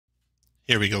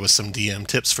Here we go with some DM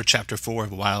tips for Chapter 4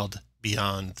 of Wild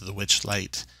Beyond the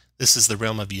Witchlight. This is the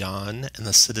realm of Yon and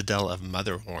the citadel of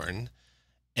Motherhorn,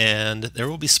 and there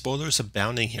will be spoilers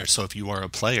abounding here, so if you are a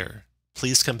player,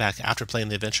 please come back after playing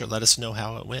the adventure. Let us know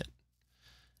how it went.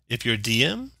 If you're a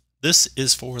DM, this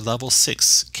is for level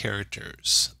 6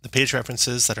 characters. The page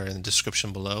references that are in the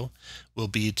description below will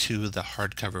be to the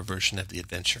hardcover version of the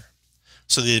adventure.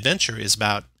 So the adventure is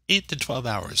about 8 to 12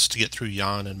 hours to get through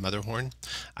Yon and Motherhorn.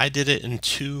 I did it in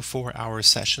 2 4-hour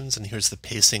sessions, and here's the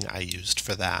pacing I used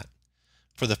for that.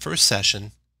 For the first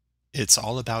session, it's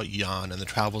all about Yon and the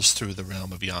travels through the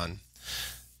realm of Yon.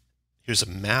 Here's a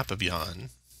map of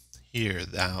Yon. Here,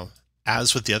 now,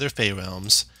 as with the other Fey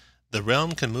realms, the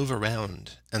realm can move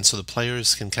around, and so the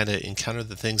players can kind of encounter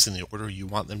the things in the order you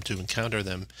want them to encounter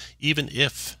them, even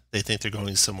if they think they're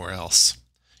going somewhere else.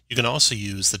 You can also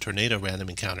use the tornado random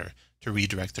encounter to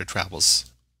redirect their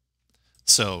travels.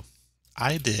 So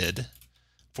I did,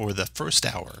 for the first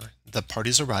hour, the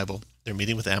party's arrival, their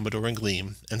meeting with Amidor and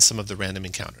Gleam, and some of the random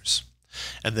encounters.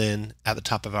 And then at the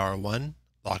top of hour 1,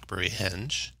 Lockbury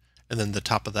Henge, and then the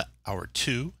top of the hour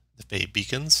 2, the Fey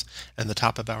Beacons, and the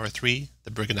top of hour 3,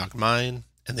 the Brigganock mine,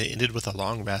 and they ended with a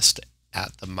long rest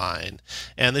at the mine.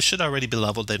 And they should already be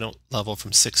leveled. They don't level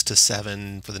from 6 to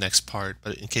 7 for the next part,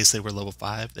 but in case they were level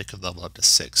 5, they could level up to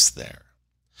 6 there.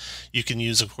 You can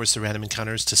use, of course, the random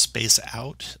encounters to space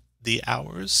out the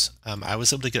hours. I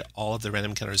was able to get all of the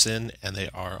random encounters in, and they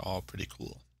are all pretty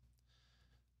cool.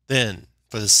 Then,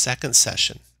 for the second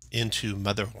session, into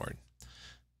Motherhorn.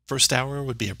 First hour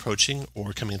would be approaching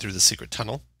or coming through the secret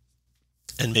tunnel,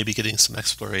 and maybe getting some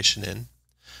exploration in.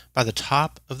 By the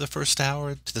top of the first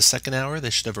hour to the second hour, they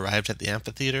should have arrived at the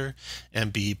Amphitheater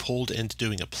and be pulled into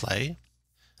doing a play.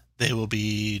 They will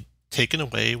be taken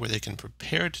away where they can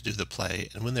prepare to do the play,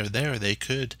 and when they're there, they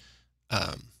could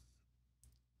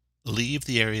leave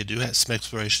the area, do some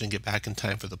exploration, and get back in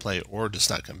time for the play, or just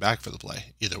not come back for the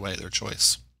play. Either way, their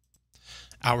choice.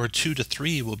 Hour 2 to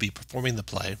 3 will be performing the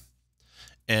play,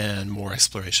 and more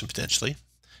exploration potentially.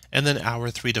 And then hour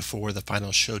 3 to 4, the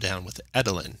final showdown with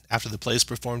Endelyn. After the play is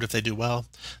performed, if they do well,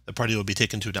 the party will be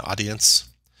taken to an audience.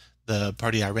 The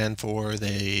party I ran for,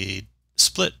 they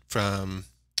split from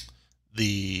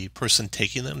the person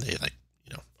taking them. They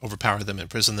overpowered them,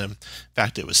 imprison them. In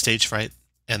fact, it was stage fright,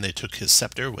 and they took his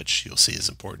scepter, which you'll see is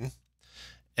important.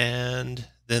 And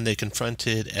then they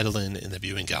confronted Endelyn in the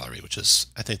viewing gallery, which is,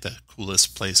 I think, the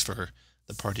coolest place for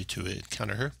the party to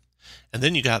encounter her. And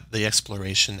then you got the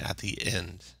exploration at the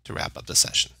end to wrap up the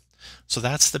session. So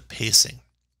that's the pacing.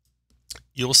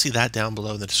 You'll see that down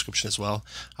below in the description as well.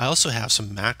 I also have some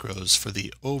macros for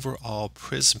the overall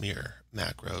Prismere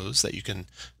macros that you can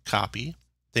copy.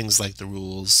 Things like the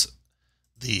rules,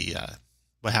 the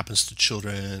what happens to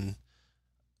children,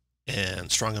 and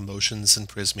strong emotions in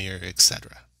Prismere,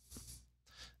 etc.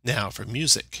 Now for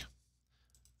music.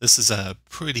 This is a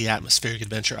pretty atmospheric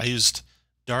adventure. I used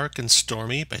Dark and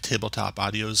Stormy by Tabletop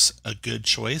Audio's a good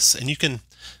choice, and you can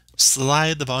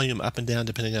slide the volume up and down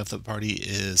depending on if the party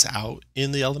is out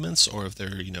in the elements or if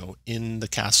they're, in the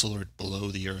castle or below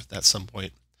the earth at some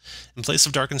point. In place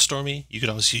of Dark and Stormy, you could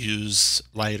also use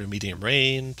Light or Medium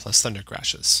Rain plus Thunder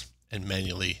Crashes and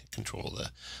manually control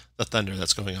the thunder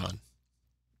that's going on.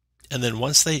 And then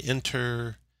once they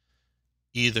enter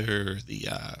either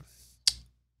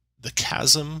the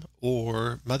chasm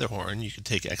or Motherhorn, you can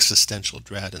take Existential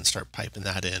Dread and start piping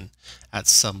that in at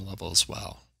some level as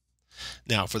well.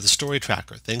 Now for the story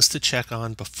tracker, things to check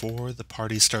on before the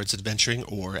party starts adventuring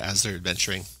or as they're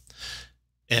adventuring.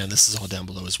 And this is all down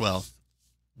below as well.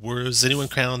 Was anyone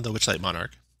crowned the Witchlight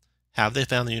Monarch? Have they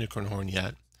found the Unicorn Horn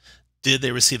yet? Did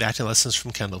they receive acting lessons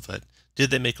from Candlefoot?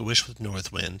 Did they make a wish with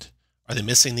Northwind? Are they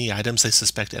missing the items they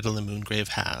suspect Endelyn Moongrave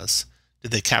has? Did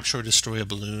they capture or destroy a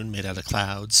balloon made out of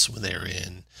clouds when they were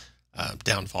in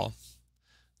Downfall?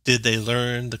 Did they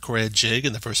learn the Korea jig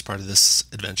in the first part of this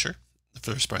adventure, the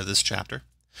first part of this chapter?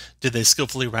 Did they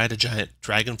skillfully ride a giant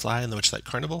dragonfly in the Witchlight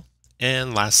Carnival?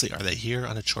 And lastly, are they here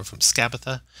on a chore from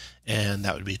Skabatha? And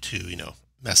that would be to,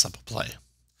 mess up a play.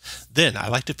 Then I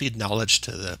like to feed knowledge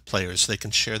to the players so they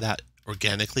can share that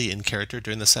organically in character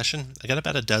during the session. I got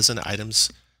about a dozen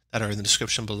items that are in the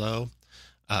description below.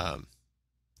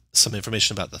 Some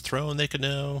information about the throne they could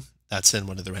know. That's in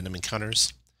one of the random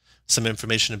encounters. Some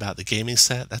information about the gaming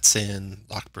set. That's in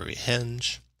Lockbury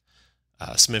Henge.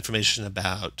 Some information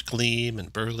about Gleam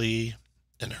and Burley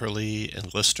and Hurley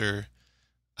and Glister.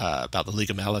 About the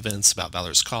League of Malavents, about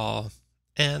Valor's Call,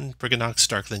 and Brigganock,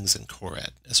 Starklings, and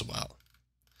Koret as well.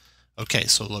 Okay,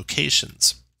 so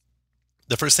locations.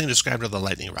 The first thing described are the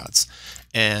lightning rods,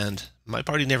 and my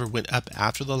party never went up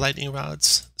after the lightning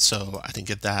rods, so I didn't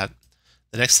get that.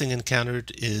 The next thing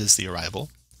encountered is the arrival,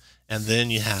 and then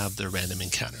you have the random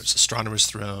encounters: Astronomer's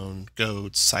Throne,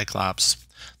 Goats, Cyclops.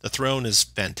 The throne is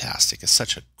fantastic. It's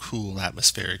such a cool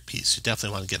atmospheric piece. You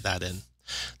definitely want to get that in.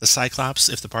 The Cyclops,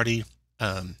 if the party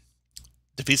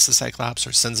defeats the Cyclops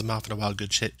or sends them off in a wild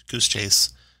goose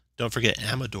chase, don't forget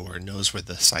Amidor knows where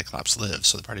the Cyclops lives,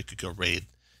 so the party could go raid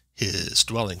his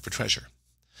dwelling for treasure.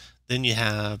 Then you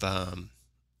have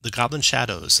the Goblin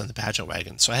Shadows and the Pageant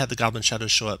Wagon. So I had the Goblin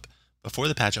Shadows show up before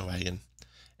the Pageant Wagon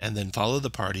and then follow the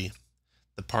party.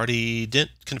 The party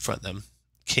didn't confront them,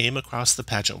 came across the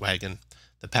Pageant Wagon.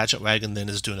 The Pageant Wagon then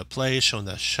is doing a play showing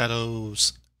the shadow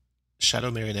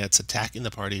marionettes attacking the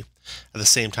party at the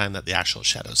same time that the actual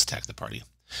shadows attack the party.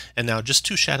 And now just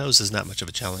 2 shadows is not much of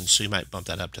a challenge, so you might bump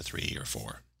that up to 3 or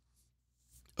 4.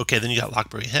 Okay, then you got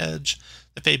Lockbury Henge,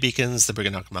 the Fey Beacons, the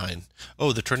Brigganock Mine.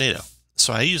 Oh, the Tornado.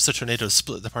 So I used the Tornado to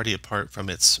split the party apart from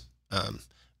its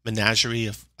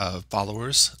menagerie of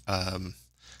followers.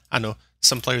 I know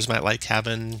some players might like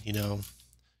having,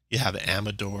 you have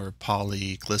Amidor,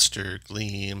 Polly, Glister,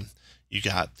 Gleam. You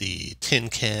got the Tin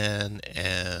Can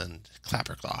and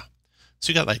Clapperclaw.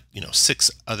 So you got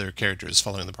 6 other characters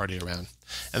following the party around,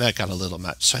 and that got a little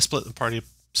much. So I split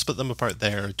them apart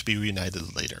there to be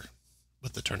reunited later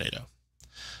with the Tornado.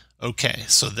 Okay,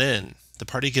 so then the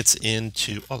party gets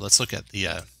into, let's look at the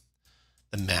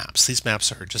maps. These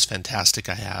maps are just fantastic.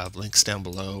 I have links down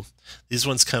below. These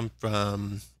ones come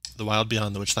from the Wild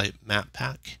Beyond the Witchlight map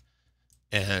pack,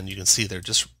 and you can see they're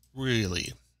just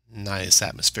really nice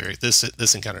atmospheric.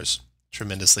 This encounter is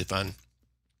tremendously fun.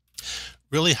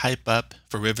 Really hype up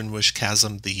for Rivenwish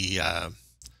Chasm the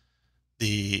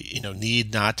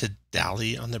need not to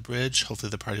dally on the bridge. Hopefully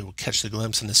the party will catch the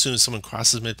glimpse, and as soon as someone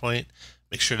crosses midpoint,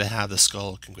 make sure to have the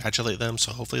skull congratulate them,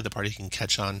 so hopefully the party can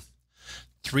catch on.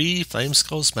 3 flame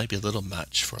skulls might be a little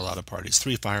much for a lot of parties.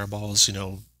 3 fireballs,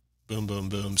 boom, boom,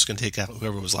 boom. It's going to take out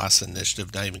whoever was last in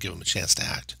initiative, not even give them a chance to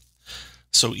act.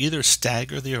 So either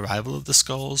stagger the arrival of the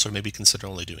skulls, or maybe consider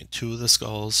only doing 2 of the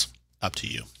skulls. Up to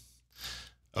you.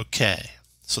 Okay,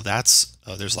 so that's,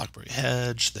 there's Lockbury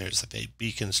Henge, there's the Fey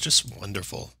Beacons, just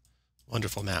wonderful,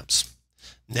 wonderful maps.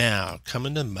 Now,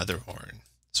 coming to Motherhorn.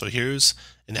 So here's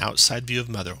an outside view of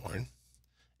Motherhorn,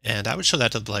 and I would show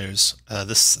that to the players.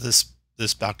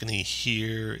 This balcony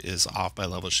here is off by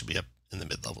level, should be up in the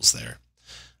mid-levels there.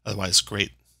 Otherwise,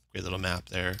 great little map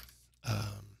there.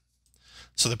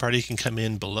 So the party can come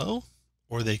in below,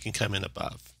 or they can come in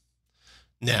above.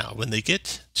 Now, when they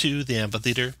get to the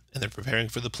amphitheater and they're preparing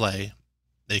for the play,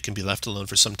 they can be left alone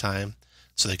for some time,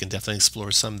 so they can definitely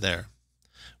explore some there.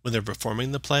 When they're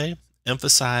performing the play,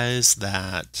 emphasize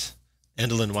that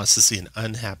Endelyn wants to see an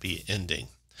unhappy ending.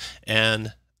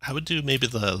 And I would do maybe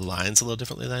the lines a little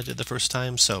differently than I did the first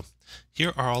time. So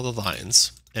here are all the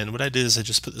lines. And what I did is I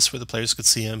just put this where the players could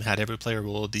see them, had every player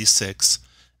roll a d6,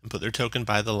 and put their token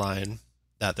by the line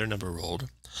that their number rolled.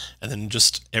 And then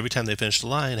just every time they finished the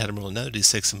line, had them roll another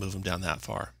d6 and move them down that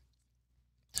far.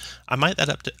 I might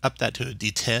up that to a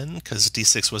d10, because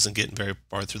d6 wasn't getting very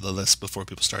far through the list before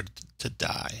people started to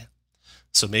die.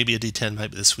 So maybe a d10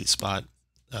 might be the sweet spot.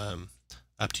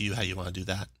 Up to you how you want to do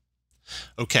that.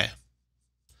 Okay.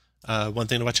 One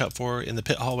thing to watch out for in the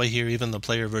pit hallway here, even the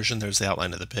player version, there's the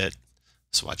outline of the pit.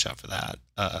 So watch out for that.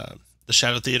 The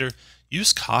Shadow Theater,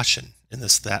 use caution in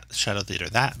that Shadow Theater.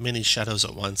 That many shadows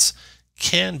at once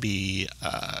can be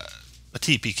a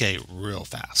TPK real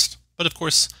fast. But of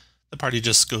course, the party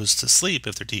just goes to sleep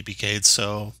if they're TPK'd,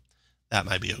 so that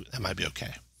might be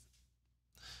okay.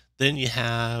 Then you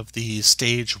have the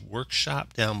stage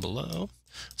workshop down below.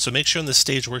 So make sure in the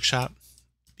stage workshop,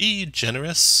 be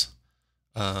generous,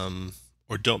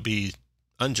 or don't be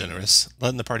ungenerous,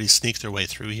 letting the party sneak their way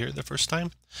through here the first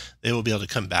time. They will be able to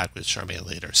come back with Charmaine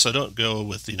later. So don't go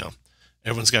with,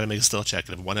 everyone's got to make a skill check,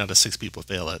 and if 1 out of 6 people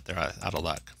fail it, they're out of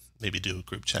luck. Maybe do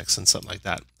group checks and something like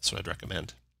that. That's what I'd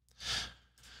recommend.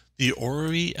 The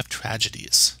Orrery of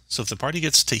Tragedies. So if the party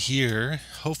gets to here,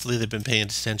 hopefully they've been paying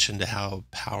attention to how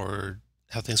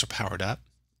things are powered up.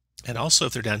 And also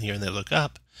if they're down here and they look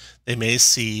up, they may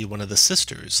see one of the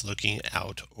sisters looking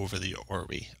out over the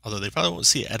Orrery. Although they probably won't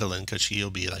see Endelyn, because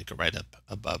she'll be right up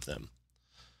above them.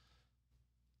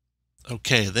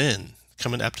 Okay, then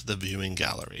coming up to the viewing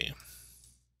gallery.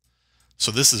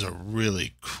 So this is a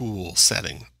really cool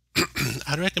setting.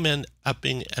 I'd recommend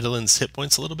upping Endelyn's hit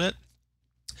points a little bit,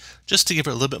 just to give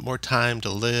her a little bit more time to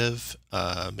live,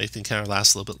 make the encounter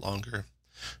last a little bit longer.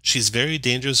 She's very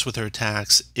dangerous with her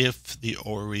attacks if the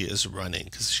Orrery is running,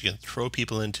 because she can throw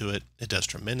people into it. It does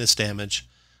tremendous damage.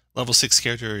 Level 6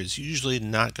 character is usually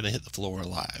not going to hit the floor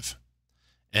alive,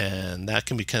 and that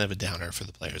can be kind of a downer for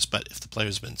the players. But if the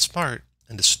player's been smart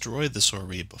and destroy the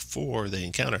Sorry before they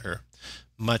encounter her,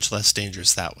 much less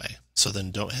dangerous that way. So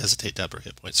then don't hesitate to up her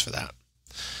hit points for that.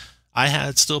 I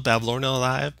had still Bavlorna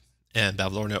alive, and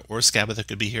Bavlorna or Skabatha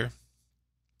could be here.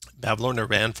 Bavlorna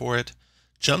ran for it,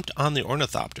 jumped on the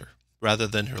Ornithopter rather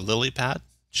than her lily pad.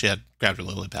 She had grabbed her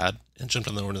lily pad and jumped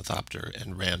on the Ornithopter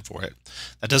and ran for it.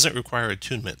 That doesn't require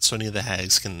attunement, so any of the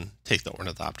hags can take the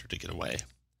Ornithopter to get away.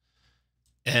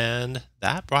 And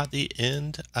that brought the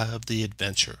end of the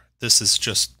adventure. This is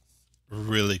just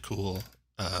really cool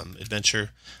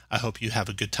adventure. I hope you have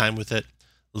a good time with it.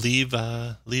 Leave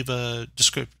a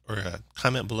description or a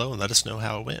comment below and let us know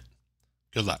how it went.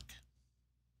 Good luck.